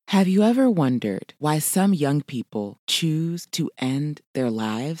Have you ever wondered why some young people choose to end their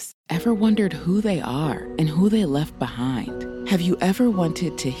lives? Ever wondered who they are and who they left behind? Have you ever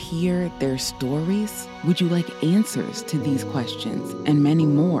wanted to hear their stories? Would you like answers to these questions and many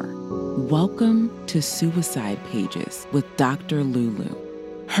more? Welcome to Suicide Pages with Dr. Lulu.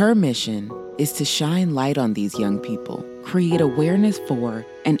 Her mission is to shine light on these young people, create awareness for,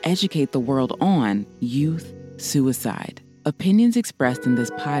 and educate the world on youth suicide. Opinions expressed in this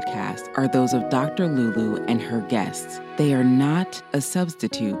podcast are those of Dr. Lulu and her guests. They are not a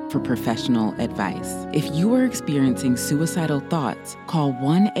substitute for professional advice. If you are experiencing suicidal thoughts, call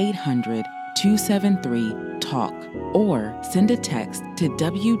 1-800-273-TALK or send a text to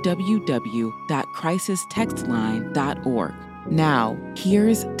www.crisistextline.org. Now,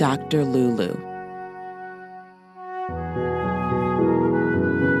 here's Dr. Lulu.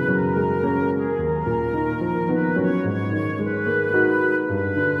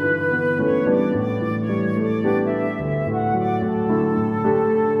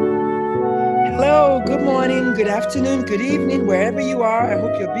 Good morning, good afternoon, good evening, wherever you are. I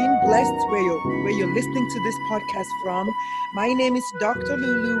hope you're being blessed where you're listening to this podcast from. My name is Dr.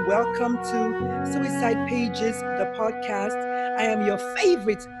 Lulu. Welcome to Suicide Pages, the podcast. I am your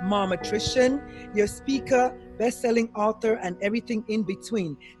favorite momatrician, your speaker, best-selling author, and everything in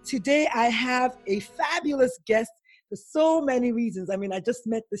between. Today, I have a fabulous guest for so many reasons. I mean, I just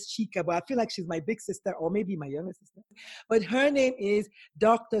met this chica, but I feel like she's my big sister or maybe my younger sister. But her name is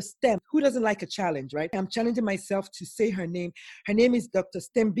Dr. Stem. Who doesn't like a challenge, right? I'm challenging myself to say her name. Her name is Dr.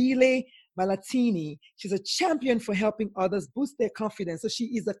 Stembile Malatini. She's a champion for helping others boost their confidence. So she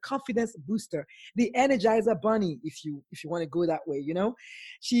is a confidence booster, the Energizer Bunny, if you want to go that way, you know.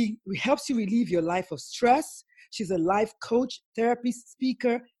 She helps you relieve your life of stress. She's a life coach, therapist,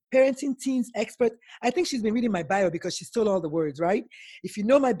 speaker, parenting teens expert. I think she's been reading my bio because she stole all the words, right? If you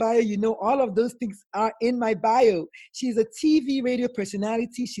know my bio, you know all of those things are in my bio. She's a TV radio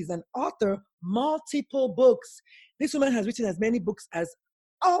personality. She's an author, multiple books. This woman has written as many books as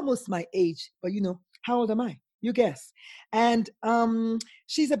almost my age, but you know, how old am I? You guess. And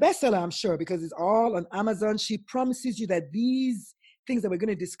she's a bestseller, I'm sure, because it's all on Amazon. She promises you that these things that we're going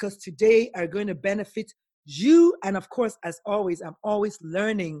to discuss today are going to benefit you. And of course, as always, I'm always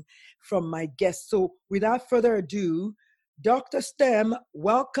learning from my guests. So without further ado, Dr. Stem,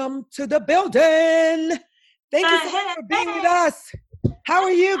 welcome to the building. Thank you so much for being with us. How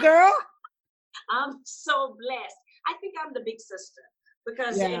are you, girl? I'm so blessed. I think I'm the big sister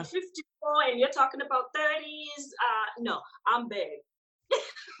because at 54 and you're talking about 30s, no, I'm big.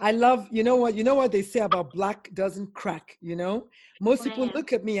 I love, you know what they say about black doesn't crack, you know? Most people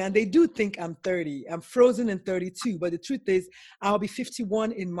look at me and they do think I'm 30. I'm frozen in 32, but the truth is I'll be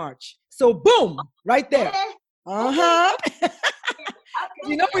 51 in March. So boom, right there. Uh-huh.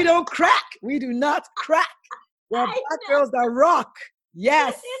 You know we don't crack. We do not crack. We're black girls that rock.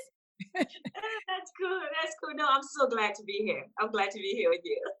 Yes. That's cool. That's cool. No, I'm so glad to be here. I'm glad to be here with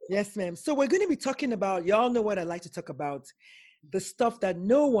you. Yes, ma'am. So we're going to be talking about, y'all know what I like to talk about, the stuff that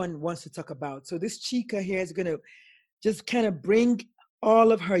no one wants to talk about. So this chica here is going to just kind of bring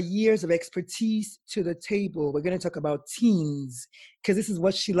all of her years of expertise to the table. We're going to talk about teens because this is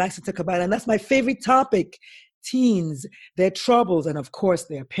what she likes to talk about. And that's my favorite topic, teens, their troubles, and of course,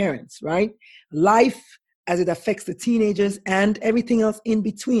 their parents, right? Life as it affects the teenagers and everything else in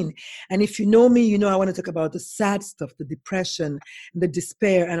between. And if you know me, you know I want to talk about the sad stuff, the depression, the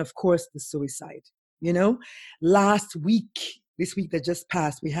despair, and of course, the suicide. You know, this week that just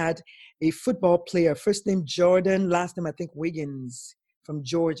passed, we had a football player, first name Jordan, last name I think Wiggins from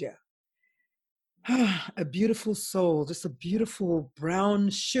Georgia. A beautiful soul, just a beautiful brown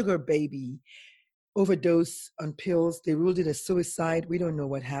sugar baby, overdose on pills. They ruled it as suicide. We don't know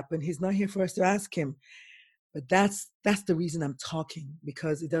what happened. He's not here for us to ask him. But that's the reason I'm talking,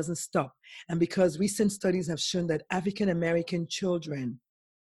 because it doesn't stop. And because recent studies have shown that African American children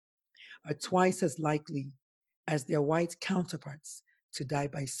are twice as likely as their white counterparts to die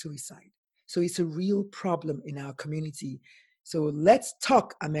by suicide. So it's a real problem in our community. So let's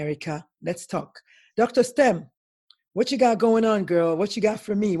talk, America. Let's talk. Dr. Stem, what you got going on, girl? What you got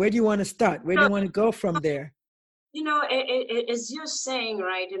for me? Where do you want to start? Where do you want to go from there? You know, as you're saying,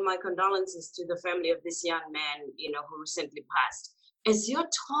 right, in my condolences to the family of this young man, you know, who recently passed. As you're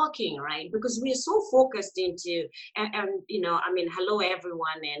talking, right, because we are so focused into, and you know, I mean, hello,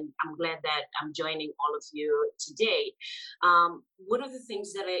 everyone, and I'm glad that I'm joining all of you today. One of the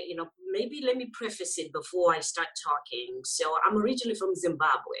things that maybe let me preface it before I start talking. So I'm originally from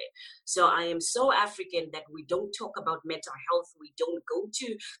Zimbabwe. So I am so African that we don't talk about mental health. We don't go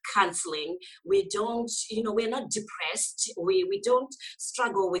to counseling. We don't, we're not depressed. We don't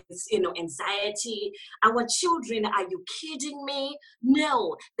struggle with, anxiety. Our children, are you kidding me?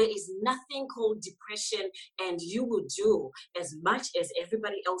 No, there is nothing called depression, and you will do as much as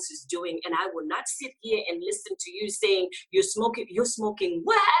everybody else is doing. And I will not sit here and listen to you saying you're smoking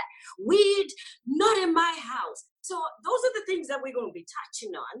what? Weed? Not in my house. So those are the things that we're going to be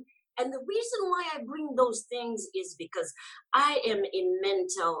touching on. And the reason why I bring those things is because I am in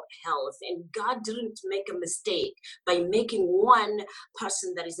mental health, and God didn't make a mistake by making one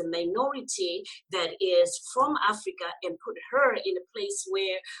person that is a minority that is from Africa and put her in a place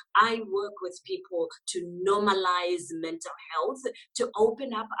where I work with people to normalize mental health, to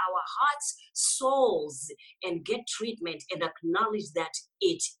open up our hearts, souls, and get treatment and acknowledge that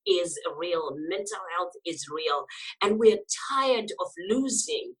it is real. Mental health is real. And we're tired of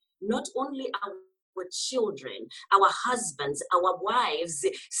losing not only our children, our husbands, our wives,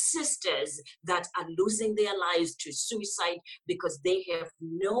 sisters that are losing their lives to suicide because they have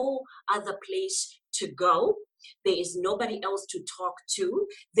no other place to go. There is nobody else to talk to.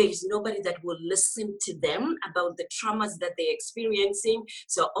 There is nobody that will listen to them about the traumas that they're experiencing.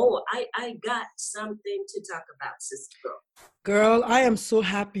 So, I got something to talk about, sister girl. Girl, I am so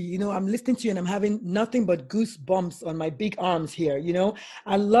happy. I'm listening to you and I'm having nothing but goosebumps on my big arms here.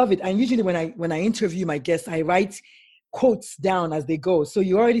 I love it. And usually when I interview my guests, I write quotes down as they go. So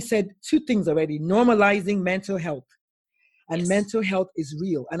you already said two things already: normalizing mental health. And yes, mental health is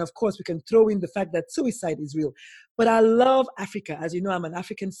real. And of course, we can throw in the fact that suicide is real. But I love Africa. As you know, I'm an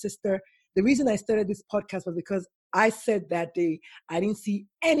African sister. The reason I started this podcast was because I said that day, I didn't see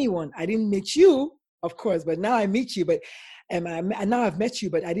anyone. I didn't meet you, of course, but now I meet you. But now I've met you,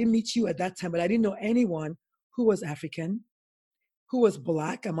 but I didn't meet you at that time. But I didn't know anyone who was African, who was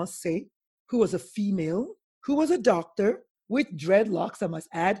Black, I must say, who was a female, who was a doctor with dreadlocks, I must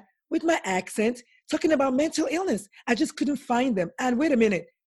add, with my accent, talking about mental illness. I just couldn't find them. And wait a minute,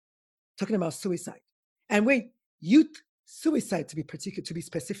 talking about suicide. And wait, youth suicide to be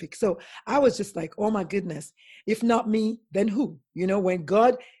specific. So I was just like, oh my goodness, if not me, then who? When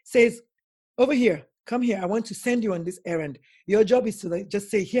God says, over here, come here, I want to send you on this errand. Your job is to just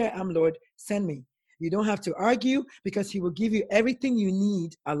say, here I am, Lord, send me. You don't have to argue, because he will give you everything you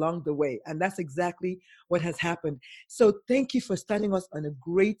need along the way. And that's exactly what has happened. So thank you for starting us on a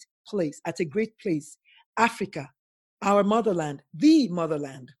great place, Africa, our motherland, the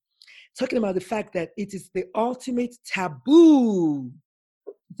motherland. Talking about the fact that it is the ultimate taboo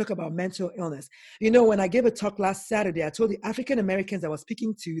to talk about mental illness. When I gave a talk last Saturday, I told the African Americans I was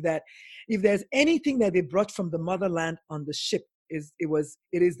speaking to that if there's anything that they brought from the motherland on the ship, it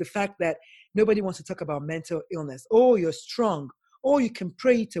is the fact that nobody wants to talk about mental illness. Oh, you're strong. Oh, you can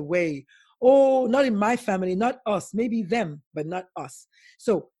pray it away. Oh, not in my family, not us. Maybe them, but not us.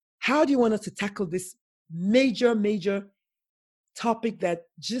 So how do you want us to tackle this major, major topic that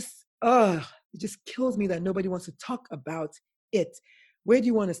it just kills me that nobody wants to talk about it? Where do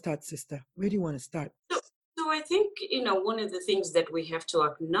you want to start, sister? Where do you want to start? So I think, one of the things that we have to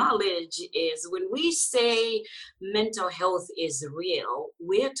acknowledge is when we say mental health is real,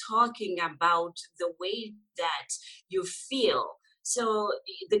 we're talking about the way that you feel. So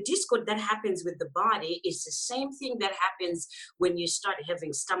the discord that happens with the body is the same thing that happens when you start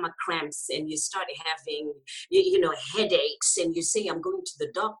having stomach cramps and you start having, headaches, and you say, I'm going to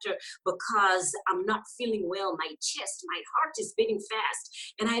the doctor because I'm not feeling well. My heart is beating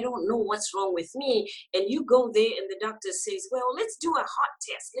fast and I don't know what's wrong with me. And you go there and the doctor says, well, let's do a heart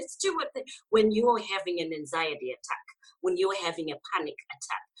test. Let's do it when you're having an anxiety attack, when you're having a panic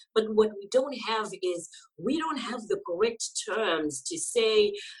attack. But what we don't have is we don't have the correct terms to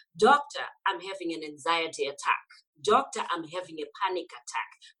say, doctor, I'm having an anxiety attack. Doctor, I'm having a panic attack.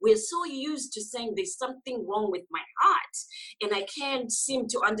 We're so used to saying there's something wrong with my heart, and I can't seem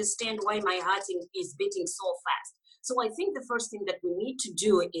to understand why my heart is beating so fast. So I think the first thing that we need to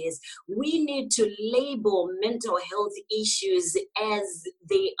do is we need to label mental health issues as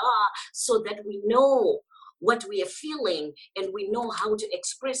they are so that we know what we are feeling and we know how to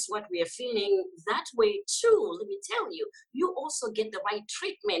express what we are feeling. That way too, let me tell you, you also get the right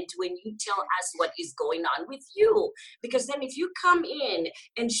treatment when you tell us what is going on with you. Because then if you come in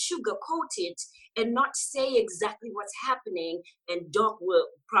and sugarcoat it and not say exactly what's happening. And Doc will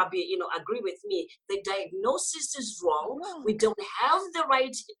probably, agree with me. The diagnosis is wrong. We don't have the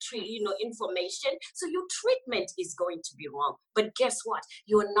right information. So your treatment is going to be wrong. But guess what?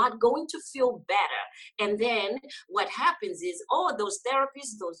 You're not going to feel better. And then what happens is, those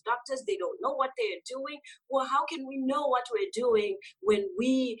therapists, those doctors, they don't know what they're doing. Well, how can we know what we're doing when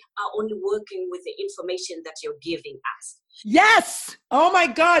we are only working with the information that you're giving us? Yes. Oh my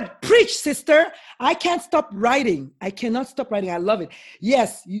God. Preach, sister. I can't stop writing. I cannot stop writing. I love it.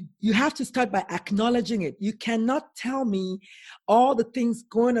 Yes. You have to start by acknowledging it. You cannot tell me all the things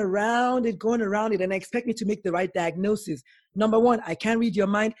going around it, and expect me to make the right diagnosis. Number one, I can't read your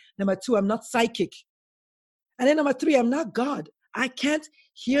mind. Number two, I'm not psychic. And then number three, I'm not God. I can't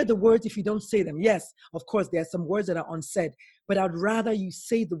hear the words if you don't say them. Yes, of course, there are some words that are unsaid, but I'd rather you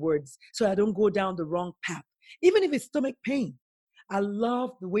say the words so I don't go down the wrong path. Even if it's stomach pain. I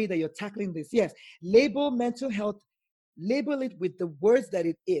love the way that you're tackling this. Yes, label mental health, label it with the words that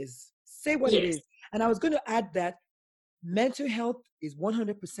it is. Say what it is. And I was going to add that mental health is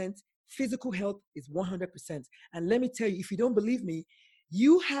 100%, physical health is 100%. And let me tell you, if you don't believe me,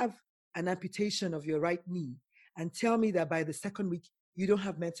 you have an amputation of your right knee and tell me that by the second week, you don't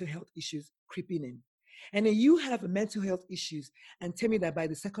have mental health issues creeping in. And then you have mental health issues and tell me that by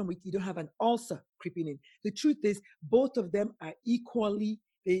the second week, you don't have an ulcer creeping in. The truth is, both of them are equally,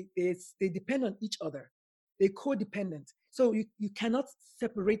 they depend on each other. They're codependent. So you cannot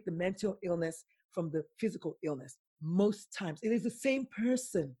separate the mental illness from the physical illness. Most times, it is the same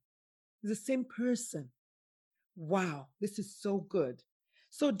person. It's the same person. Wow, this is so good.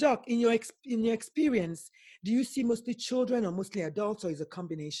 So, Doc, in your experience, do you see mostly children or mostly adults, or is it a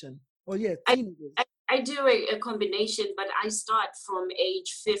combination? Or teenagers? I do a combination, but I start from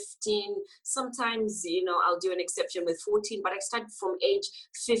age 15. Sometimes, I'll do an exception with 14, but I start from age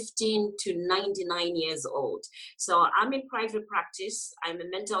 15 to 99 years old. So I'm in private practice. I'm a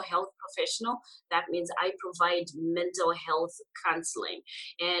mental health professional. That means I provide mental health counseling.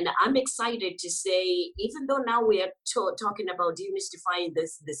 And I'm excited to say, even though now we are talking about demystifying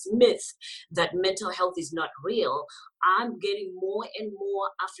this myth that mental health is not real, I'm getting more and more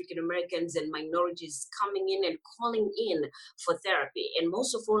African Americans and minorities coming in and calling in for therapy. And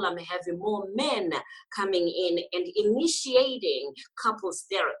most of all, I'm having more men coming in and initiating couples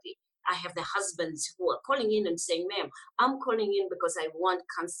therapy. I have the husbands who are calling in and saying, ma'am, I'm calling in because I want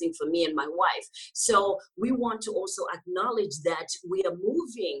counseling for me and my wife. So we want to also acknowledge that we are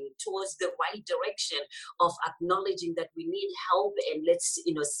moving towards the right direction of acknowledging that we need help, and let's,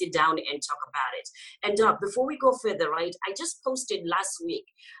 sit down and talk about it. And before we go further, right, I just posted last week,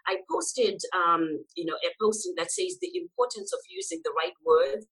 I posted, a posting that says the importance of using the right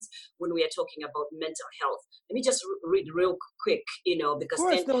words when we are talking about mental health. Let me just read real quick, because of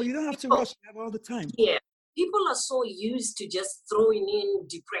course, no, you don't have to rush. You have all the time. Yeah. People are so used to just throwing in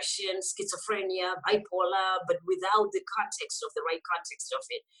depression, schizophrenia, bipolar, but without the context of the right context of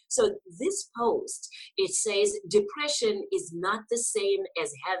it. So this post, it says depression is not the same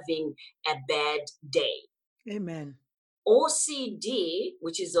as having a bad day. Amen. OCD,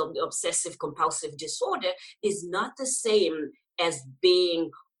 which is obsessive compulsive disorder, is not the same as being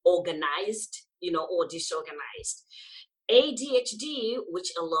organized, or disorganized. ADHD,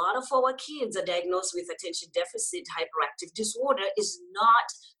 which a lot of our kids are diagnosed with attention deficit hyperactive disorder, is not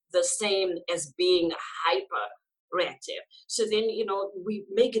the same as being hyperreactive. So then, we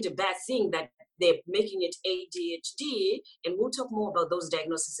make it a bad thing that they're making it ADHD, and we'll talk more about those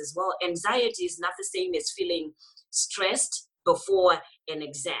diagnoses as well. Anxiety is not the same as feeling stressed before an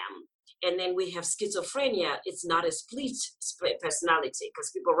exam. And then we have schizophrenia. It's not a split personality, because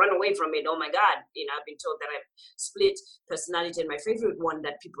people run away from it. Oh my God, I've been told that I have split personality. And my favorite one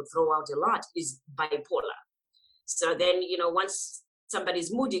that people throw out a lot is bipolar. So then, once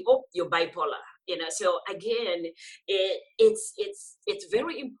somebody's moody, you're bipolar. So again, it's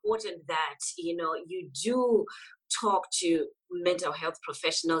very important that, you do talk to mental health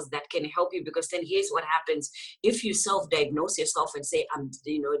professionals that can help you, because then here's what happens. If you self-diagnose yourself and say, I'm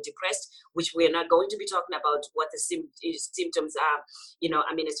depressed, which we're not going to be talking about what the symptoms are,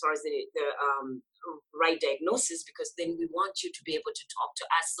 as far as the right diagnosis, because then we want you to be able to talk to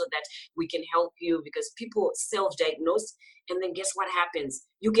us so that we can help you, because people self-diagnose, and then guess what happens?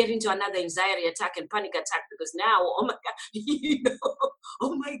 You get into another anxiety attack and panic attack, because now, oh my God,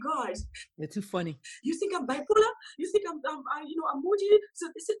 oh my God. You're too funny. You think I'm bipolar? You think I'm moody? So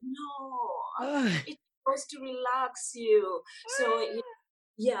they said, no, it's supposed to relax you. So,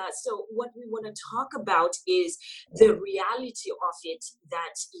 so what we want to talk about is the reality of it,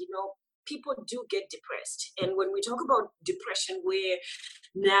 that, people do get depressed. And when we talk about depression, where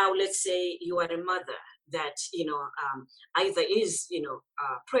now let's say you are a mother that either is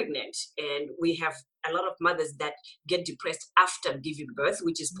pregnant, and we have a lot of mothers that get depressed after giving birth,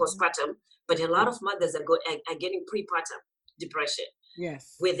 which is postpartum, but a lot of mothers are getting prepartum depression,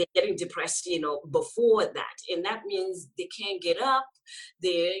 Yes. where they're getting depressed, before that. And that means they can't get up.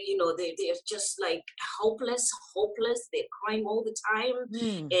 They're just like hopeless. They're crying all the time,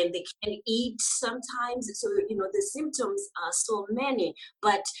 and they can't eat sometimes. So, the symptoms are so many,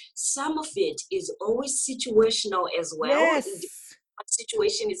 but some of it is always situational as well. Yes. What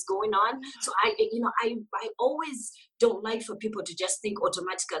situation is going on. So I always don't like for people to just think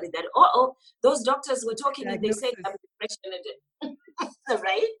automatically that, those doctors were talking and they said I'm depression.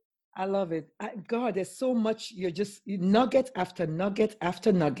 Right? I love it. God, there's so much. You're just nugget after nugget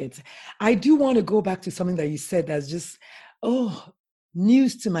after nugget. I do want to go back to something that you said that's just,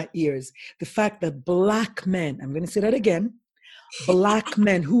 news to my ears. The fact that Black men, I'm going to say that again, Black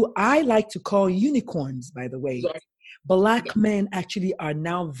men, who I like to call unicorns, by the way, yes. Black men actually are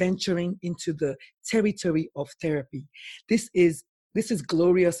now venturing into the territory of therapy. This is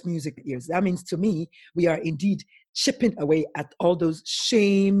glorious music ears. That means to me, we are indeed chipping away at all those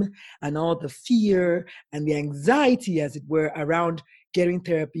shame and all the fear and the anxiety, as it were, around getting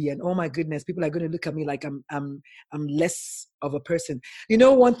therapy. And oh my goodness, people are going to look at me like I'm less of a person.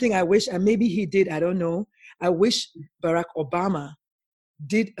 One thing I wish, and maybe he did, I don't know. I wish Barack Obama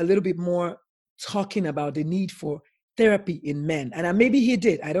did a little bit more talking about the need for therapy in men. And maybe he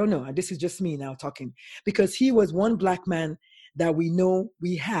did, I don't know. And this is just me now talking, because he was one Black man that we know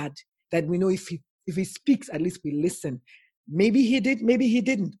we had, that we know if he speaks, at least we listen. Maybe he did, maybe he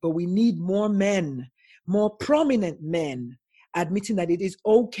didn't, but we need more men, more prominent men admitting that it is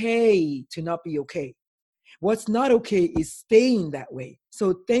okay to not be okay. What's not okay is staying that way.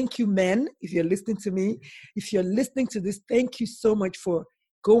 So thank you, men, if you're listening to me. If you're listening to this, thank you so much for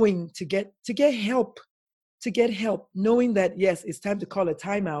going to get help, knowing that, yes, it's time to call a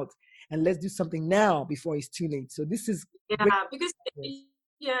timeout and let's do something now before it's too late. So this is great. Because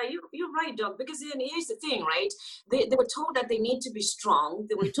you're right, Doc. Because then here's the thing, right? They were told that they need to be strong.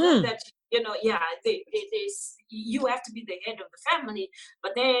 They were told that you have to be the head of the family.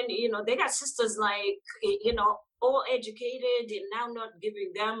 But then they got sisters like all educated and now not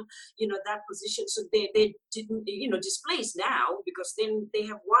giving them that position. So they displaced now, because then they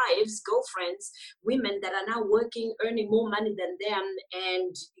have wives, girlfriends, women that are now working, earning more money than them,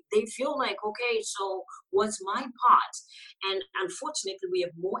 and they feel like, okay, so what's my part? And unfortunately, we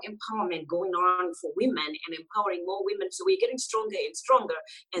have more empowerment going on for women and empowering more women. So we're getting stronger and stronger,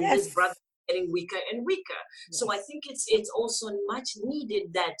 and yes. this brother getting weaker and weaker. Yes. So I think it's also much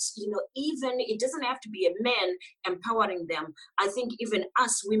needed that even it doesn't have to be a man empowering them. I think even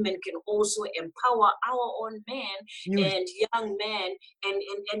us women can also empower our own men and young men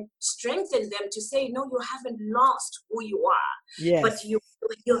and strengthen them to say, no, you haven't lost who you are. Yes. But you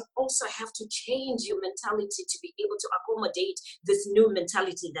also have to change your mentality to be able to accommodate this new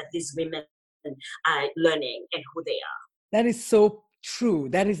mentality that these women are learning and who they are. That is so true.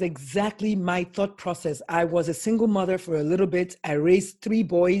 That is exactly my thought process. I was a single mother for a little bit. I raised 3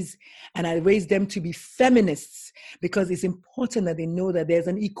 boys, and I raised them to be feminists, because it's important that they know that there's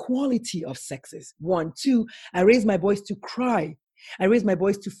an equality of sexes. 1, 2, I raised my boys to cry. I raised my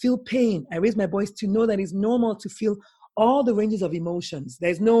boys to feel pain. I raised my boys to know that it's normal to feel all the ranges of emotions.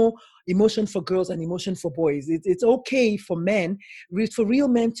 There's no emotion for girls and emotion for boys. It's okay for men, for real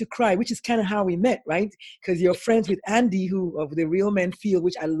men to cry, which is kind of how we met, right? Because you're friends with Andy, who of the Real Men Feel,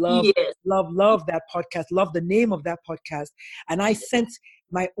 which I love, love that podcast, love the name of that podcast. And I sent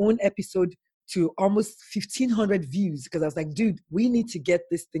my own episode to almost 1,500 views, because I was like, dude, we need to get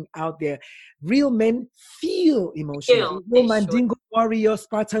this thing out there. Real men feel emotions. Real Mandingo warrior,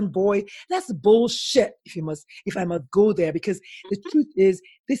 Spartan boy, that's bullshit, if I must go there, because the truth is,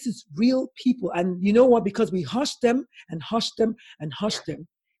 this is real people. And you know what? Because we hush them and hush them and hush them,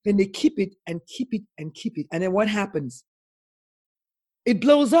 then they keep it and keep it and keep it. And then what happens? It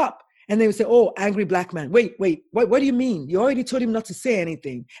blows up. And they would say, oh, angry Black man. Wait, what do you mean? You already told him not to say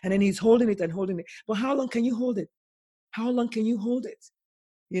anything. And then he's holding it and holding it. But how long can you hold it? How long can you hold it?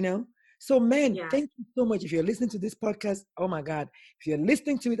 So men, thank you so much. If you're listening to this podcast, oh my God, if you're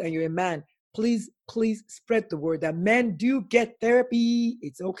listening to it and you're a man, please spread the word that men do get therapy.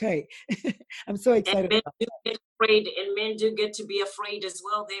 It's okay. I'm so excited. And men do get afraid, and men do get to be afraid as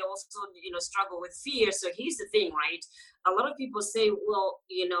well. They also, struggle with fear. So here's the thing, right? A lot of people say, well,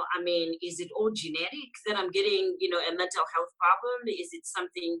 is it all genetic that I'm getting, a mental health problem? Is it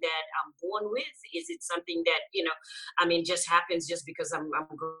something that I'm born with? Is it something that, just happens just because I'm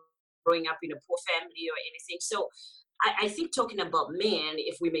growing up in a poor family or anything. So I think talking about men,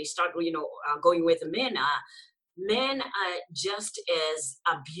 if we may start, going with the men are just as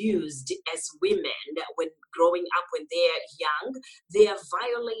abused as women when growing up when they're young. They are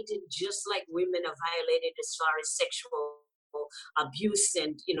violated just like women are violated as far as sexual abuse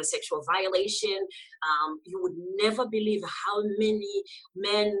and sexual violation. You would never believe how many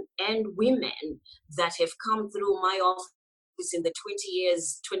men and women that have come through my office in the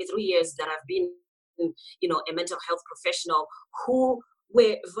 23 years that I've been a mental health professional, who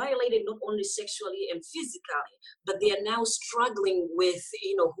were violated not only sexually and physically, but they are now struggling with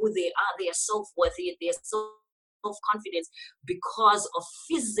who they are, their self-worthy, their self-confidence, because of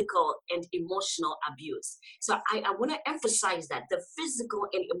physical and emotional abuse. So I want to emphasize that the physical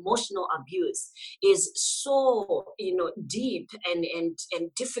and emotional abuse is so deep and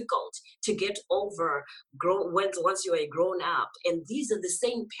difficult to get over once you are grown up. And these are the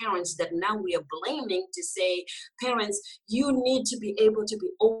same parents that now we are blaming to say, parents, you need to be able to be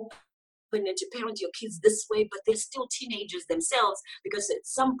open and to parent your kids this way, but they're still teenagers themselves, because at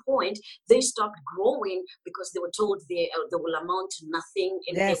some point they stopped growing because they were told they will amount to nothing,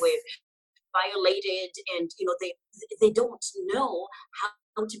 and Yes. they were violated, and they don't know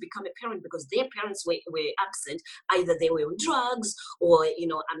how to become a parent because their parents were absent. Either they were on drugs, or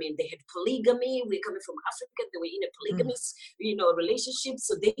they had polygamy. We're coming from Africa, they were in a polygamous relationship,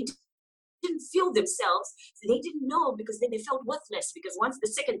 so they didn't feel themselves. So they didn't know, because then they felt worthless, because once the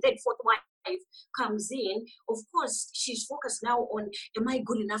second, third, fourth wife comes in, of course she's focused now on, am I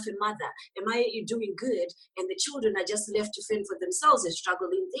good enough a mother, am I doing good, and the children are just left to fend for themselves and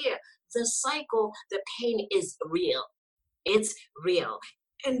struggling there. The cycle, the pain is real. It's real.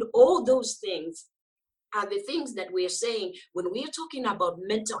 And all those things are the things that we're saying when we're talking about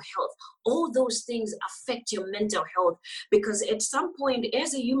mental health. All those things affect your mental health, because at some point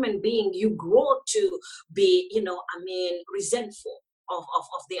as a human being, you grow to be, resentful of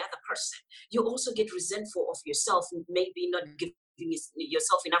the other person. You also get resentful of yourself, maybe not giving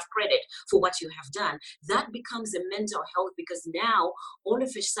yourself enough credit for what you have done. That becomes a mental health, because now all of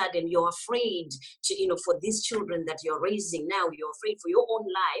a sudden you're afraid to, for these children that you're raising now, you're afraid for your own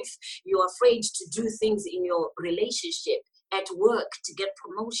life, you're afraid to do things in your relationship, at work, to get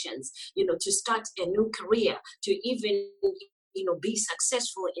promotions, to start a new career, to even, be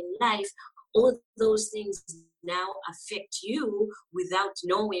successful in life. All those things now affect you without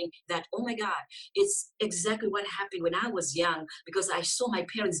knowing that, oh my God, it's exactly what happened when I was young, because I saw my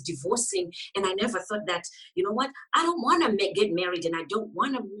parents divorcing, and I never thought that, you know what, I don't want to get married, and I don't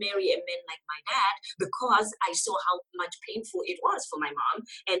want to marry a man like my dad, because I saw how much painful it was for my mom.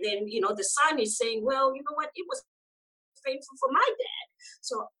 And then, the son is saying, well, you know what, it was painful for my dad,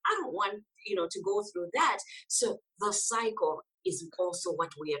 so I don't want to go through that. So the cycle is also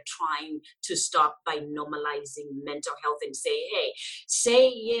what we are trying to stop by normalizing mental health and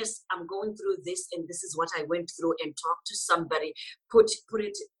say yes, I'm going through this, and this is what I went through, and talk to somebody, put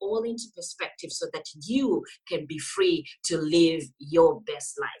it all into perspective, so that you can be free to live your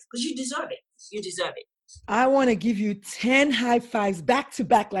best life, because you deserve it. I want to give you 10 high fives back to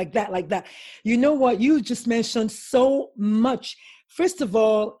back, like that. You know what? You just mentioned so much. First of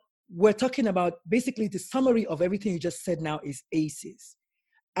all, we're talking about, basically the summary of everything you just said now is ACEs,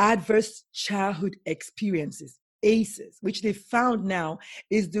 adverse childhood experiences. ACEs, which they found now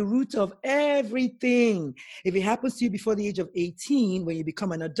is the root of everything. If it happens to you before the age of 18, when you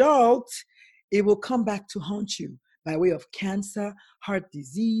become an adult, it will come back to haunt you by way of cancer, heart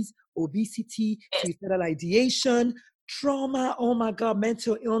disease, obesity, suicidal ideation, trauma, oh my God,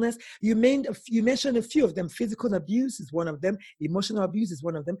 mental illness. You mentioned a few of them. Physical abuse is one of them. Emotional abuse is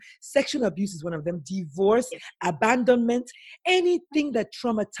one of them. Sexual abuse is one of them. Divorce, abandonment, anything that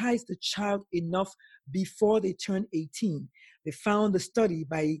traumatized the child enough before they turn 18. They found a study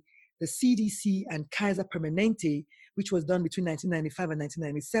by the CDC and Kaiser Permanente, which was done between 1995 and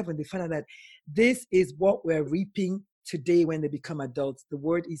 1997. They found out that this is what we're reaping today when they become adults. The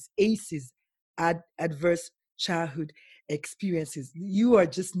word is ACEs, adverse childhood experiences. You are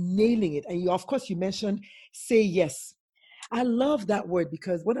just nailing it. And of course, you mentioned say yes. I love that word,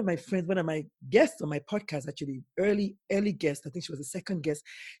 because one of my friends, one of my guests on my podcast, actually, early guest, I think she was the second guest,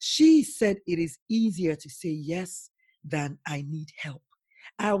 she said it is easier to say yes than I need help.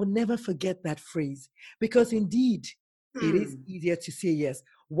 I will never forget that phrase, because indeed, it is easier to say yes.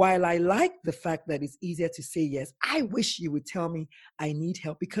 While I like the fact that it's easier to say yes, I wish you would tell me I need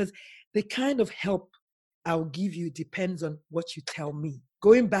help, because the kind of help I'll give you depends on what you tell me.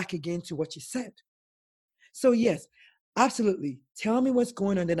 Going back again to what you said. So yes, absolutely. Tell me what's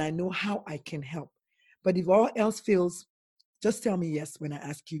going on, then I know how I can help. But if all else fails, just tell me yes when I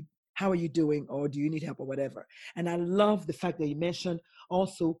ask you how are you doing, or do you need help, or whatever. And I love the fact that you mentioned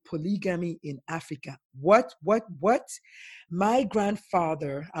also polygamy in Africa. What? My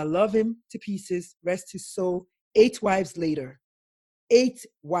grandfather, I love him to pieces, rest his soul, 8 wives later. 8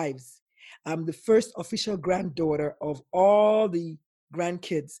 wives. I'm the first official granddaughter of all the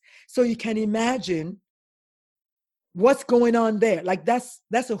grandkids. So you can imagine what's going on there. Like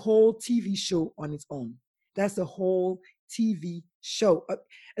that's a whole TV show on its own. That's a whole TV show,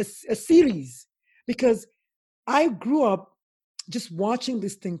 a series. Because I grew up just watching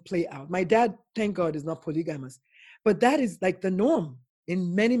this thing play out. My dad, thank God, is not polygamous, but that is like the norm in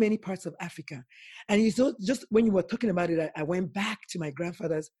many, many parts of Africa. And you so just when you were talking about it, I went back to my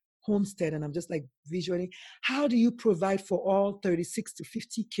grandfather's homestead, and I'm just like visually, how do you provide for all 36 to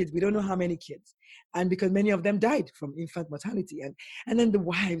 50 kids? We don't know how many kids. And because many of them died from infant mortality, and then the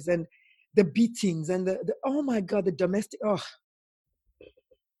wives and the beatings and the oh my God, the domestic, oh.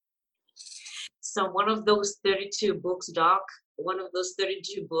 So one of those 32 books, Doc, one of those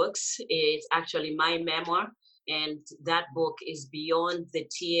 32 books is actually my memoir. And that book is Beyond the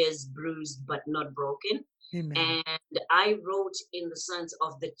Tears, Bruised But Not Broken. Amen. And I wrote in the sense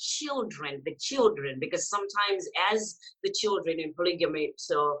of the children, because sometimes as the children in polygamy,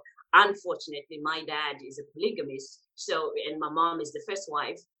 so unfortunately, my dad is a polygamist, so, and my mom is the first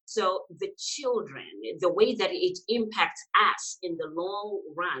wife. So the children, the way that it impacts us in the long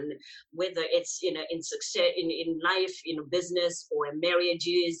run, whether it's in success, in life, business or in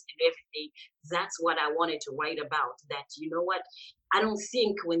marriages and everything, that's what I wanted to write about. That, you know what, I don't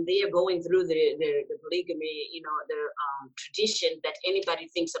think when they are going through the polygamy, the tradition, that anybody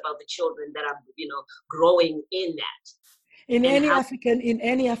thinks about the children that are growing in that. In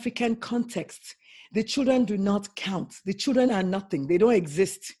any African context, the children do not count. The children are nothing. They don't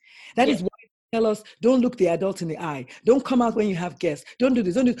exist. That is why they tell us, don't look the adult in the eye. Don't come out when you have guests. Don't do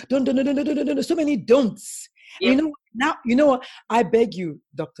this. Don't. So many don'ts. Yep. You know what? I beg you,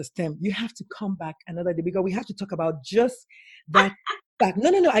 Dr. Stem, you have to come back another day, because we have to talk about just that.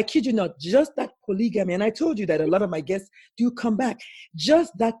 No, I kid you not, just that polygamy. And I told you that a lot of my guests do come back.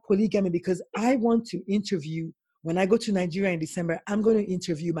 Just that polygamy, because I want to interview. When I go to Nigeria in December, I'm going to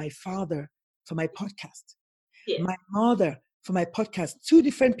interview my father for my podcast, my mother for my podcast, 2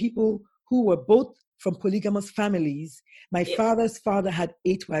 different people who were both from polygamous families. My father's father had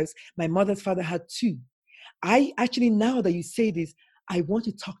 8 wives. My mother's father had 2. I actually, now that you say this, I want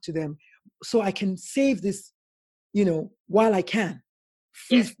to talk to them so I can save this, while I can,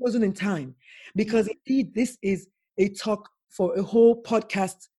 frozen in time. Because indeed, this is a talk for a whole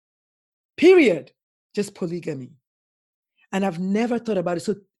podcast, period. Just polygamy. And I've never thought about it.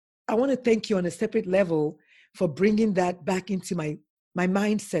 So I want to thank you on a separate level for bringing that back into my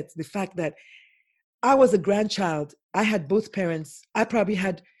mindset. The fact that I was a grandchild. I had both parents. I probably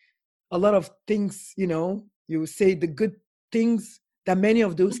had a lot of things, you would say the good things that many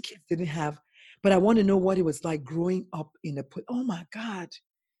of those kids didn't have. But I want to know what it was like growing up oh my God.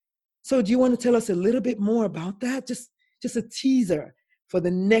 So do you want to tell us a little bit more about that? Just a teaser for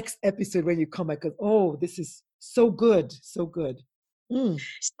the next episode when you come back. Because, this is so good, so good. So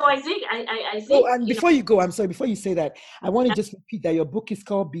I think I think. Oh, and before you go, I'm sorry. Before you say that, I want to just repeat that your book is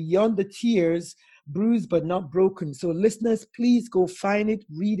called Beyond the Tears, Bruised But Not Broken. So listeners, please go find it,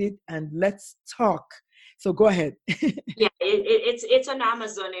 read it, and let's talk. So go ahead. It's on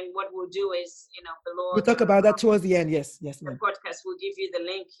Amazon, and what we'll do is, below. We'll talk about that towards the end. Yes, ma'am. The podcast will give you the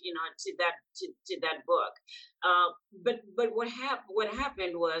link, to that book. But what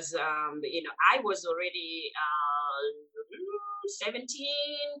happened was, I was already 17,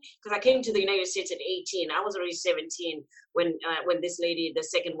 because I came to the United States at 18. I was already 17 when this lady, the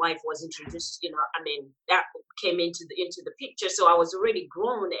second wife, was introduced. That came into the picture. So I was already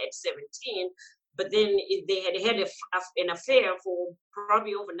grown at 17. But then they had an affair for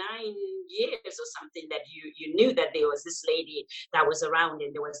probably over 9 years or something, that you knew that there was this lady that was around,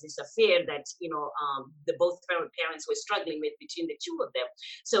 and there was this affair that, the both parents were struggling with between the 2 of them.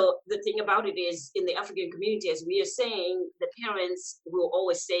 So the thing about it is, in the African community, as we are saying, the parents will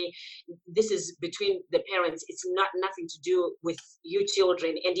always say, this is between the parents. It's nothing to do with you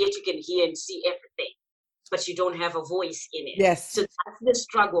children, and yet you can hear and see everything, but you don't have a voice in it. Yes. So that's the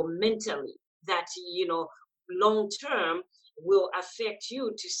struggle mentally, that long term will affect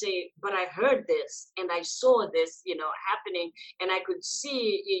you to say, but I heard this and I saw this happening, and I could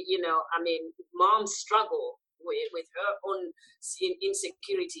see mom's struggle with her own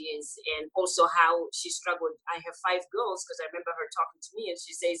insecurities, and also how she struggled. I have 5 girls, because I remember her talking to me, and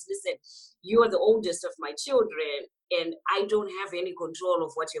she says, listen, you are the oldest of my children, and I don't have any control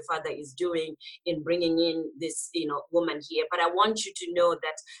of what your father is doing in bringing in this, woman here. But I want you to know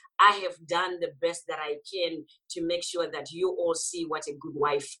that I have done the best that I can to make sure that you all see what a good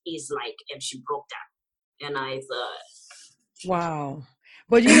wife is like. And she broke down. And I thought, wow.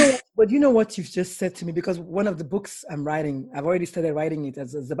 But you know what you've just said to me, because one of the books I'm writing, I've already started writing it,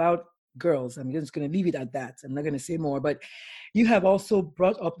 as it's about girls. I'm just going to leave it at that. I'm not going to say more. But you have also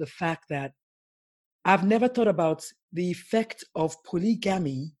brought up the fact that I've never thought about the effect of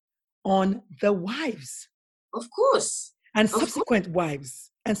polygamy on the wives. Of course. And subsequent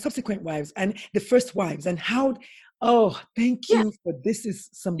wives, and the first wives, and how. Oh, thank you for this. Is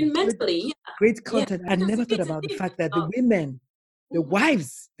some great content. I never thought about the fact that the women, the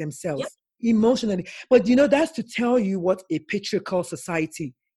wives themselves, emotionally. But that's to tell you what a patriarchal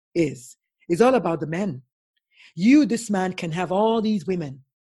society is. It's all about the men. This man, can have all these women,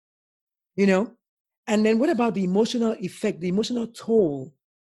 and then what about the emotional effect, the emotional toll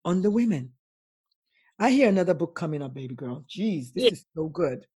on the women? I hear another book coming up, baby girl. Jeez, this is so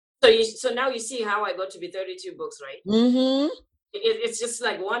good. So now you see how I got to be 32 books, right? Mm-hmm. It's just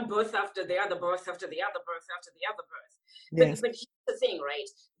like one birth after the other birth after the other birth after the other birth. Yes. But here's the thing, right?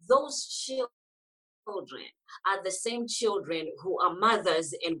 Those children are the same children who are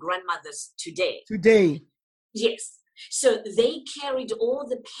mothers and grandmothers today. Yes. So they carried all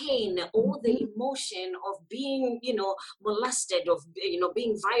the pain, all the emotion of being, molested, of,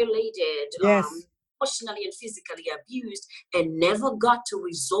 being violated, emotionally and physically abused, and never got to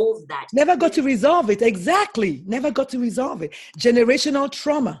resolve that. Never got to resolve it. Exactly. Never got to resolve it. Generational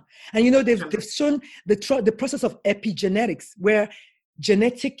trauma. And they've shown the process of epigenetics, where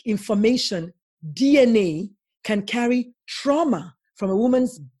genetic information, DNA, can carry trauma from a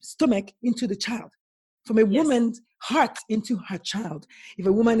woman's stomach into the child, from a woman's heart into her child. If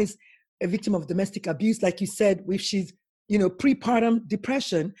a woman is a victim of domestic abuse, like you said, if she's prepartum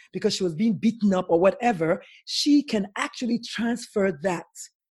depression because she was being beaten up or whatever, she can actually transfer that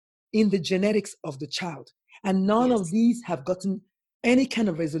in the genetics of the child. And none of these have gotten any kind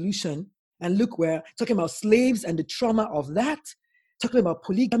of resolution. And look, we're talking about slaves and the trauma of that, talking about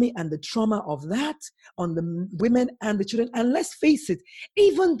polygamy and the trauma of that on the women and the children. And let's face it,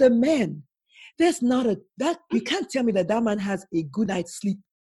 even the men, there's not you can't tell me that man has a good night's sleep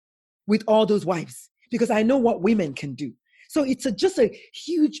with all those wives, because I know what women can do. So it's just a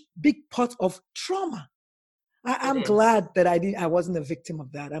huge, big pot of trauma. I'm glad that I wasn't a victim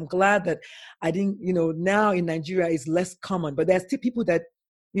of that. I'm glad that I didn't, now in Nigeria it's less common, but there's still people that,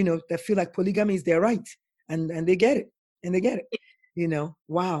 that feel like polygamy is their right, and they get it,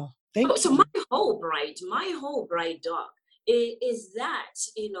 wow. Thank you. So my hope, right, Doc, is that,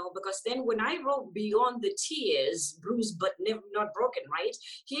 because then when I wrote Beyond the Tears, Bruised but Never Not Broken, right?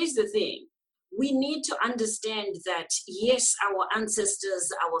 Here's the thing. We need to understand that, yes, our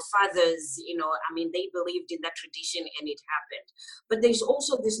ancestors, our fathers, they believed in that tradition and it happened. But there's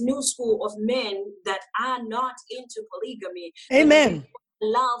also this new school of men that are not into polygamy. Amen.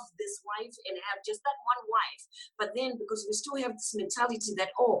 Love this wife and have just that one wife. But then, because we still have this mentality that,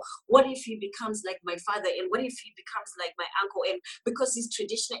 what if he becomes like my father, and what if he becomes like my uncle, and because he's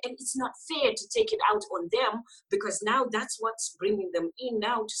traditional, and it's not fair to take it out on them, because now that's what's bringing them in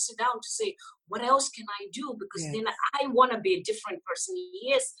now to sit down to say, what else can I do? Because then I want to be a different person.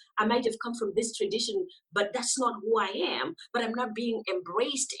 Yes, I might have come from this tradition, but that's not who I am. But I'm not being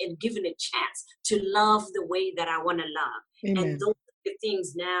embraced and given a chance to love the way that I want to love. Amen. And those the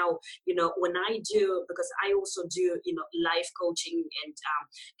things now, when I do, because I also do, life coaching and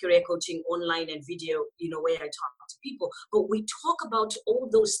career coaching online and video, where I talk to people, but we talk about all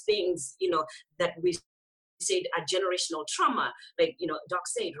those things, that we said are generational trauma, like, Doc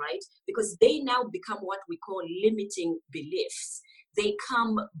said, right? Because they now become what we call limiting beliefs. They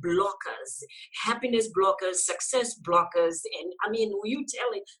come blockers, happiness blockers, success blockers. And you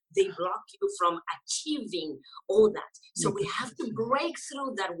tell it, they block you from achieving all that. So we have to break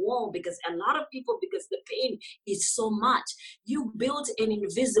through that wall, because a lot of people, because the pain is so much, you built an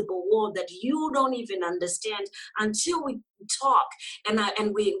invisible wall that you don't even understand until we talk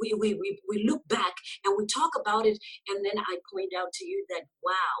and we look back and we talk about it. And then I point out to you that,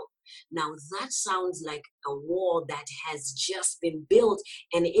 wow, now that sounds like a wall that has just been built,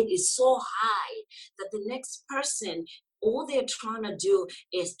 and it is so high that the next person, all they're trying to do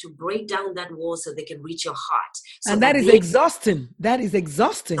is to break down that wall so they can reach your heart. So and that is exhausting. That is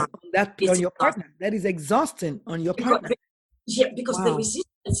exhausting on your partner. That is exhausting on your partner. Yeah, because the Wow.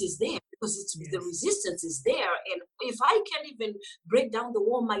 resistance is there. Because the Yes. resistance is there, and if I can't even break down the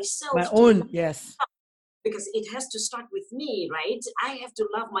wall myself My to own, yes. because it has to start with me, right? I have to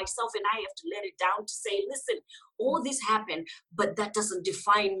love myself and I have to let it down to say, listen, all this happened, but that doesn't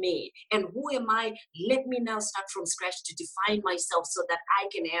define me. And who am I? Let me now start from scratch to define myself so that I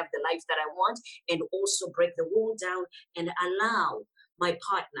can have the life that I want and also break the wall down and allow my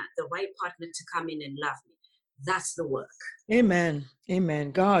partner, the right partner, to come in and love me. That's the work. Amen.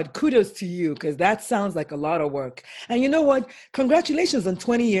 Amen. God, kudos to you, because that sounds like a lot of work. And you know what? Congratulations on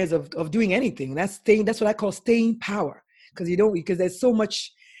 20 years of doing anything. That's what I call staying power. Because there's so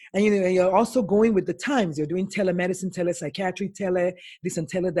much, and you're also going with the times. You're doing telemedicine, telepsychiatry, tele this and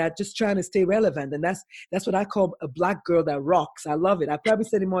tele that, just trying to stay relevant. And that's what I call a Black girl that rocks. I love it. I probably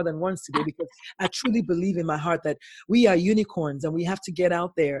said it more than once today, because I truly believe in my heart that we are unicorns and we have to get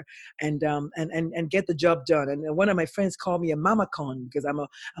out there and get the job done. And one of my friends called me a mama con, because I'm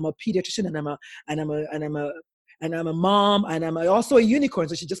a pediatrician, and I'm a mom, and I'm also a unicorn.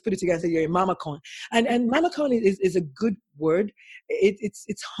 So she just put it together and said, you're a mama con. And mama con is a good word.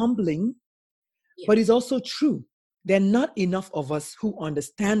 It's humbling, Yeah. but it's also true. There are not enough of us who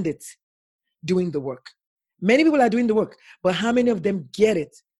understand it doing the work. Many people are doing the work, but how many of them get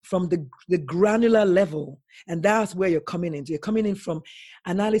it from the granular level? And that's where you're coming in. You're coming in from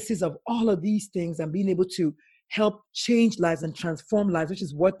analysis of all of these things and being able to help change lives and transform lives, which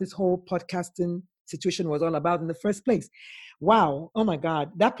is what this whole podcasting situation was all about in the first place. Wow. Oh my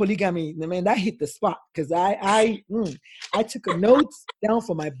God. That polygamy, man, that hit the spot, because I took a notes down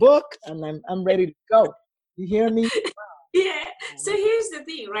for my book, and I'm ready to go. You hear me? Yeah. So here's the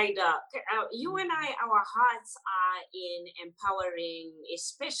thing, right? You and I, our hearts are in empowering,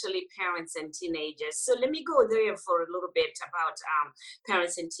 especially parents and teenagers. So let me go there for a little bit about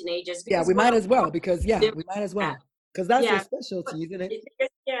parents and teenagers. Yeah, Because we what might I'm as well, because trying to do, we might as well, because that's your yeah, specialty, isn't it?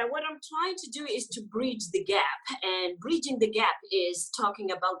 yeah, what I'm trying to do is to bridge the gap. And bridging the gap is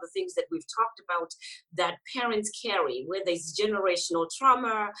talking about the things that we've talked about that parents carry, whether it's generational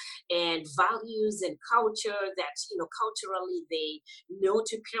trauma and values and culture that, culturally they know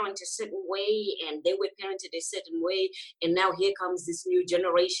to parent a certain way and they were parented a certain way. And now here comes this new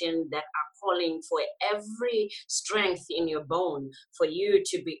generation that are calling for every strength in your bone for you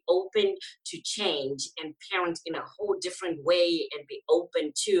to be open to change and parent in a whole different way and be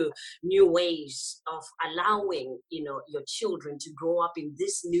open to new ways of allowing your children to grow up in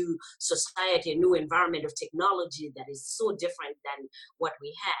this new society, a new environment of technology that is so different than what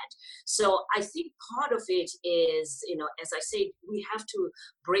we had. So I think part of it is, as I said, we have to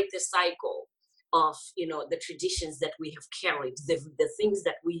break the cycle of the traditions that we have carried, the things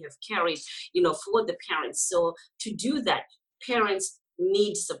that we have carried for the parents. So to do that, parents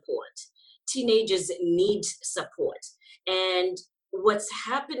need support, teenagers need support. And what's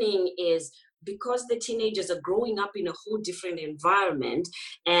happening is, because the teenagers are growing up in a whole different environment,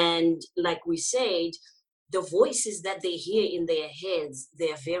 and like we said, the voices that they hear in their heads,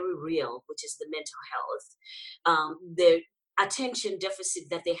 they're very real, which is the mental health. The attention deficit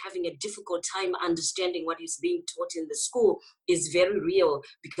that they're having a difficult time understanding what is being taught in the school is very real,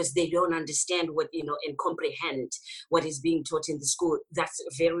 because they don't understand what, and comprehend what is being taught in the school. That's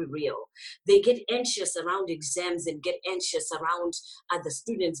very real. They get anxious around exams and get anxious around other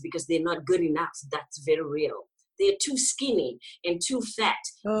students because they're not good enough. That's very real. They're too skinny and too fat.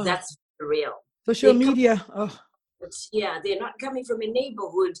 Oh, That's very real. social media. Yeah, they're not coming from a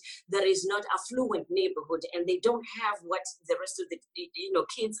neighborhood that is not affluent neighborhood, and they don't have what the rest of the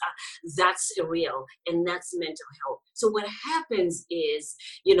kids are. That's real, and that's mental health. So what happens is,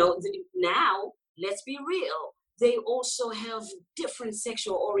 now let's be real, they also have different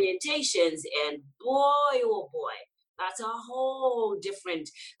sexual orientations, and boy, oh boy, that's a whole different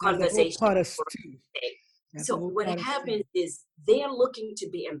conversation. Part of stew. So what happens is they're looking to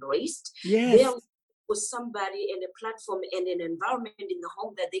be embraced. Yes. They're for somebody and a platform and an environment in the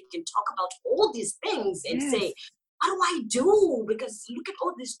home that they can talk about all these things and say, what do I do? Because look at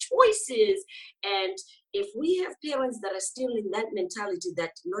all these choices. And if we have parents that are still in that mentality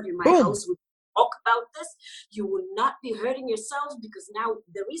that not in my house would talk about this, you will not be hurting yourselves, because now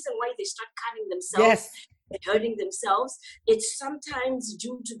the reason why they start cutting themselves and hurting themselves, it's sometimes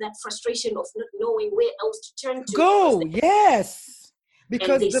due to that frustration of not knowing where else to turn to.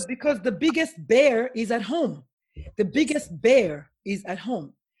 Because the biggest bear is at home. The biggest bear is at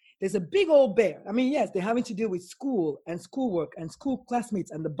home. There's a big old bear. I mean, yes, they're having to deal with school and schoolwork and school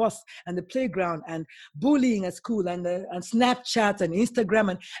classmates and the bus and the playground and bullying at school and Snapchat and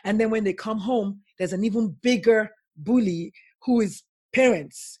Instagram. And then when they come home, there's an even bigger bully who is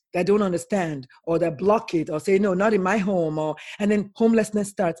parents that don't understand or that block it or say, no, not in my home, and then homelessness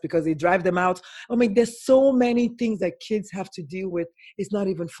starts because they drive them out. I mean, there's so many things that kids have to deal with. It's not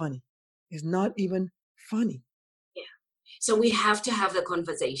even funny. It's not even funny. Yeah. So we have to have the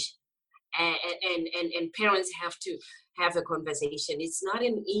conversation. And parents have to have a conversation. It's not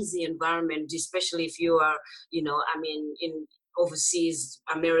an easy environment, especially if you are, in overseas,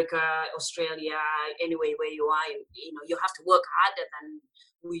 America, Australia, anyway where you are. You have to work harder than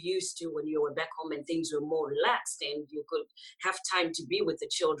we used to when you were back home and things were more relaxed and you could have time to be with the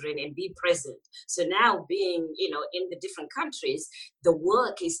children and be present. So now being, in the different countries, the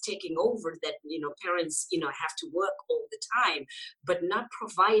work is taking over that, parents, have to work all the time, but not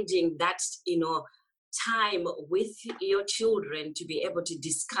providing that, time with your children to be able to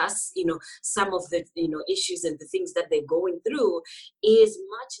discuss, some of the, issues and the things that they're going through is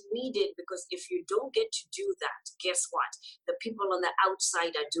much needed, because if you don't get to do that, guess what? The people on the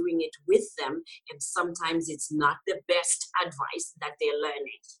outside are doing it with them, and sometimes it's not the best advice that they're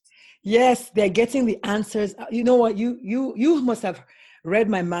learning. Yes, they're getting the answers. You know what? You must have read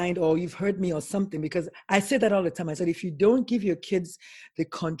my mind, or you've heard me or something, because I say that all the time. I said, if you don't give your kids the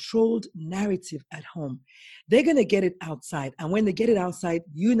controlled narrative at home, they're going to get it outside. And when they get it outside,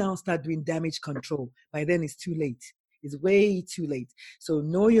 you now start doing damage control. By then it's too late. It's way too late. So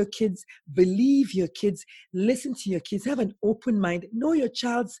know your kids, believe your kids, listen to your kids, have an open mind, know your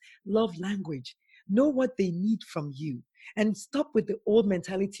child's love language, know what they need from you. And stop with the old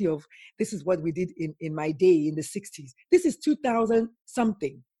mentality of, this is what we did in my day in the 60s. This is 2000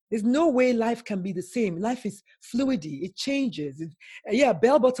 something. There's no way life can be the same. Life is fluidity. It changes.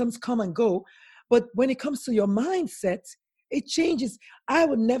 Bell bottoms come and go. But when it comes to your mindset, it changes. I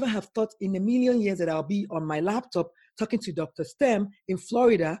would never have thought in a million years that I'll be on my laptop talking to Dr. Stem in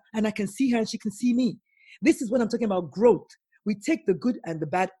Florida, and I can see her and she can see me. This is what I'm talking about, growth. We take the good and the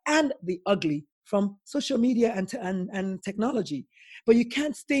bad and the ugly from social media and technology. But you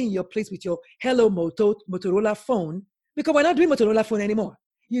can't stay in your place with your Hello Motorola phone, because we're not doing Motorola phone anymore.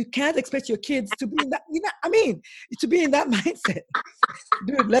 You can't expect your kids to be in that, to be in that mindset.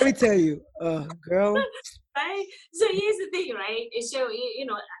 Dude, let me tell you, girl. Right? So here's the thing, right? So,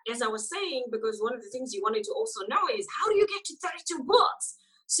 as I was saying, because one of the things you wanted to also know is, how do you get to 32 books?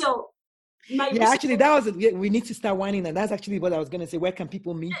 So actually, that was it. We need to start winding, and that's actually what I was going to say. Where can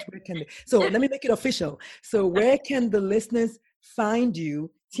people meet? Where can they? So let me make it official. So where can the listeners find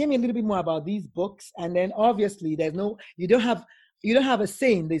you? Tell me a little bit more about these books, and then obviously you don't have a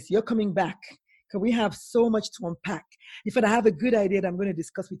say in this. You're coming back, because we have so much to unpack. In fact, I have a good idea that I'm going to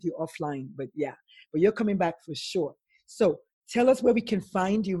discuss with you offline. But you're coming back for sure. So tell us where we can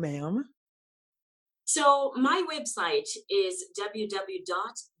find you, ma'am. So my website is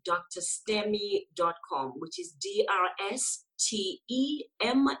www.drstemmie.com, which is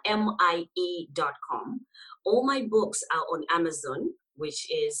DRSTEMMIE.com. All my books are on Amazon, which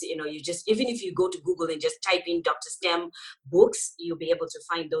is, even if you go to Google and just type in Dr. Stem books, you'll be able to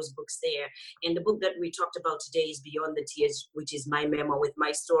find those books there. And the book that we talked about today is Beyond the Tears, which is my memoir with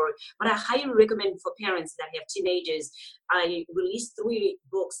my story. But I highly recommend for parents that have teenagers. I released 3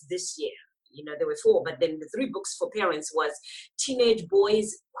 books this year. There were 4, but then the 3 books for parents was Teenage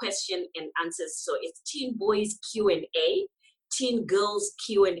Boys Question and Answers. So it's Teen Boys Q&A, Teen Girls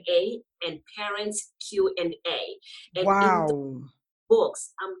Q&A, and Parents Q&A. And wow. In the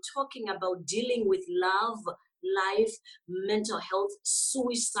books, I'm talking about dealing with love, life, mental health,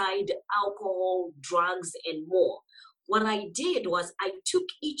 suicide, alcohol, drugs, and more. What I did was I took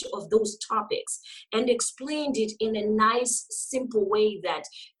each of those topics and explained it in a nice, simple way that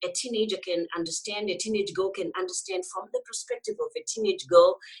a teenager can understand, a teenage girl can understand, from the perspective of a teenage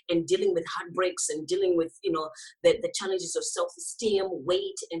girl, and dealing with heartbreaks and dealing with, the challenges of self-esteem,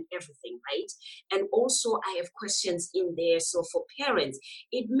 weight, and everything, right? And also I have questions in there. So for parents,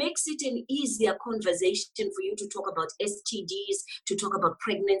 it makes it an easier conversation for you to talk about STDs, to talk about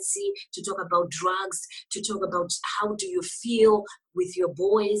pregnancy, to talk about drugs, to talk about how do you feel with your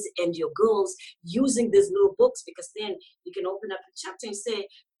boys and your girls using these little books, because then you can open up a chapter and say,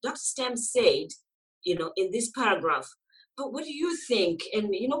 Dr. Stem said, in this paragraph, but what do you think?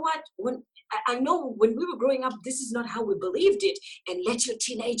 And you know what? When I know when we were growing up, this is not how we believed it. And let your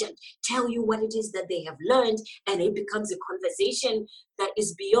teenager tell you what it is that they have learned, and it becomes a conversation that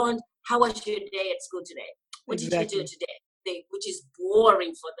is beyond, how was your day at school today? What did you do today? Which is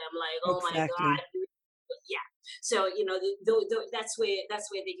boring for them. Like, oh my God. Yeah. So, that's where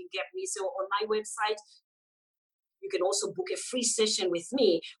they can get me. So on my website, you can also book a free session with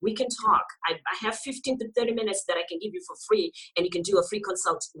me. We can talk. I have 15 to 30 minutes that I can give you for free, and you can do a free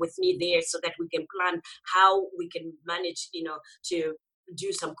consult with me there so that we can plan how we can manage, to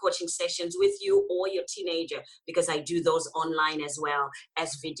do some coaching sessions with you or your teenager, because I do those online as well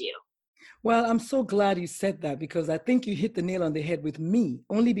as video. Well, I'm so glad you said that, because I think you hit the nail on the head with me,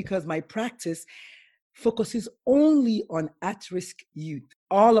 only because my practice focuses only on at-risk youth.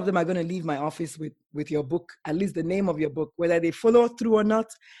 All of them are going to leave my office with your book, at least the name of your book. Whether they follow through or not,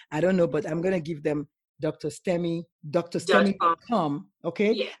 I don't know, but I'm going to give them Dr. Stemi, drstemi.com,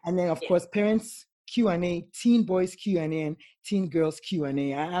 okay? Yeah. And then, of course, parents Q&A, teen boys Q&A, and teen girls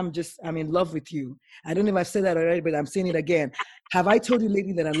Q&A. I'm in love with you. I don't know if I've said that already, but I'm saying it again. Have I told you,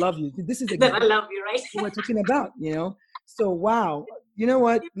 lady, that I love you? This is exactly that I love you, right? what we're talking about, So, wow. You know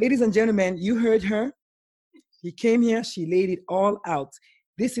what, ladies and gentlemen, you heard her. He came here, she laid it all out.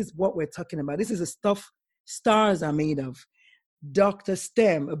 This is what we're talking about. This is the stuff stars are made of. Dr.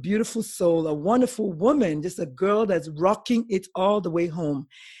 Stem, a beautiful soul, a wonderful woman, just a girl that's rocking it all the way home.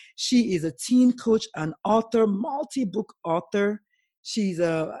 She is a teen coach, an author, multi-book author. She's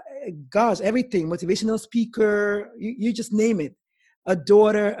everything, motivational speaker, you just name it. A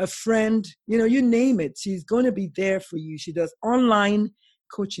daughter, a friend, you name it. She's going to be there for you. She does online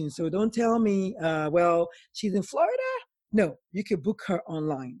coaching. So don't tell me, well, she's in Florida. No, you can book her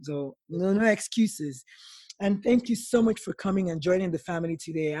online. So no excuses. And thank you so much for coming and joining the family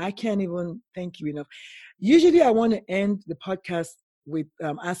today. I can't even thank you enough. Usually I want to end the podcast with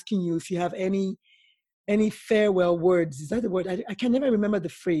asking you if you have any farewell words. Is that the word? I can never remember the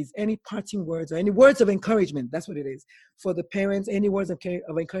phrase. Any parting words or any words of encouragement. That's what it is. For the parents, any words of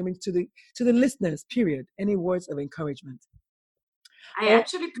encouragement to the listeners, period. Any words of encouragement.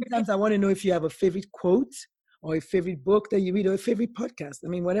 Sometimes I want to know if you have a favorite quote or a favorite book that you read or a favorite podcast. I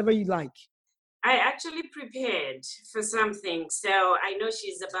mean, whatever you like. I actually prepared for something. So I know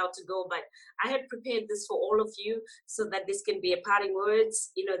she's about to go, but I had prepared this for all of you so that this can be a parting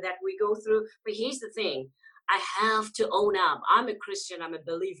words, that we go through. But here's the thing. I have to own up. I'm a Christian. I'm a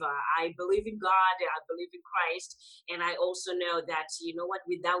believer. I believe in God. I believe in Christ. And I also know that,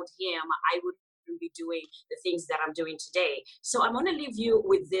 without him, I would be doing the things that I'm doing today. So I'm going to leave you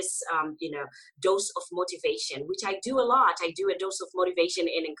with this, dose of motivation, which I do a lot. I do a dose of motivation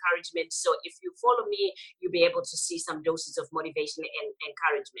and encouragement. So if you follow me, you'll be able to see some doses of motivation and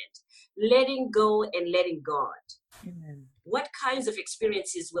encouragement. Letting go and letting God. Amen. What kinds of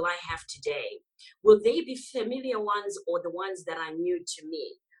experiences will I have today? Will they be familiar ones or the ones that are new to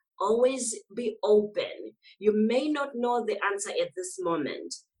me? Always be open. You may not know the answer at this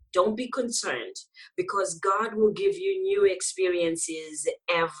moment. Don't be concerned, because God will give you new experiences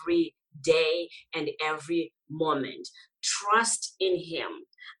every day and every moment. Trust in him.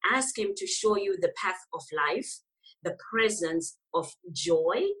 Ask him to show you the path of life, the presence of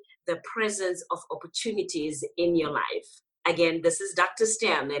joy, the presence of opportunities in your life. Again, this is Dr.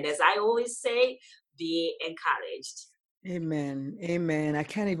 Stem, and as I always say, be encouraged. Amen. Amen. I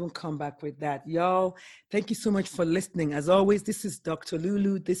can't even come back with that. Y'all, thank you so much for listening. As always, this is Dr.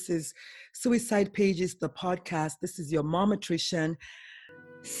 Lulu. This is Suicide Pages, the podcast. This is your momatrician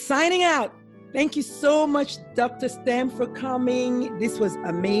signing out. Thank you so much, Dr. Stem, for coming. This was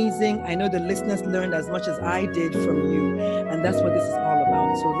amazing. I know the listeners learned as much as I did from you, and that's what this is all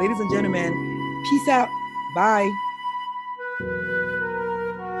about. So, ladies and gentlemen, peace out. Bye.